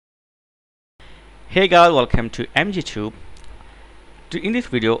Hey guys, welcome to MGTube. In this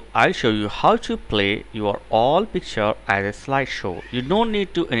video, I'll show you how to play your all picture as a slideshow. You don't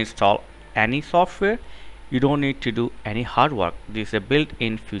need to install any software. You don't need to do any hard work. This is a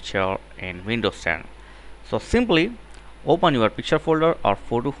built-in feature in Windows 10. So simply open your picture folder or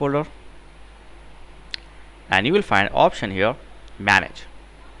photo folder, and you will find option here, manage.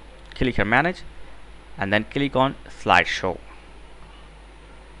 Click here, manage, and then click on slideshow.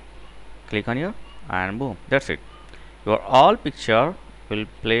 Click on here, and boom, that's it. Your all picture will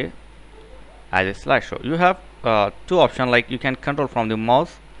play as a slideshow. You have two options, like you can control from the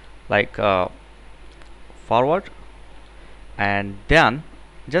mouse, like forward, and then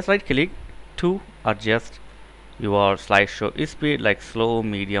just right click to adjust your slideshow speed, like slow,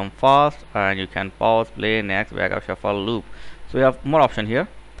 medium, fast, and you can pause, play, next, back up, shuffle, loop. So you have more option here.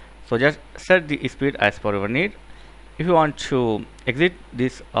 So just set the speed as per your need. If you want to exit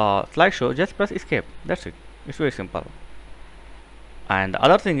this slideshow, just press escape. That's it. It's very simple. And the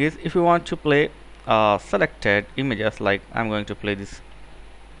other thing is, if you want to play selected images, like I'm going to play this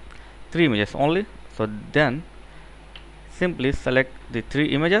 3 images only, so then simply select the 3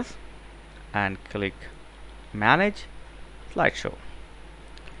 images and click manage slideshow.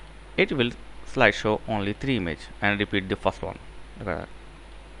 It will slideshow only 3 images and repeat the first one. Okay.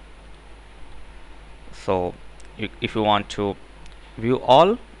 So if you want to view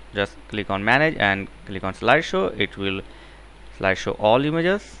all, just click on manage and click on slideshow. It will slideshow all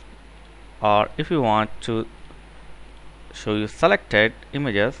images. Or if you want to show you selected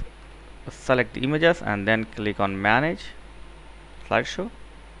images, select the images and then click on manage slideshow,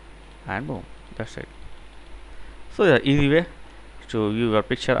 and boom, that's it. So the easy way to view your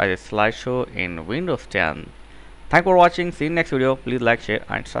picture as a slideshow in Windows 10. Thanks for watching. See you in next video. Please like, share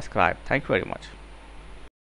and subscribe. Thank you very much.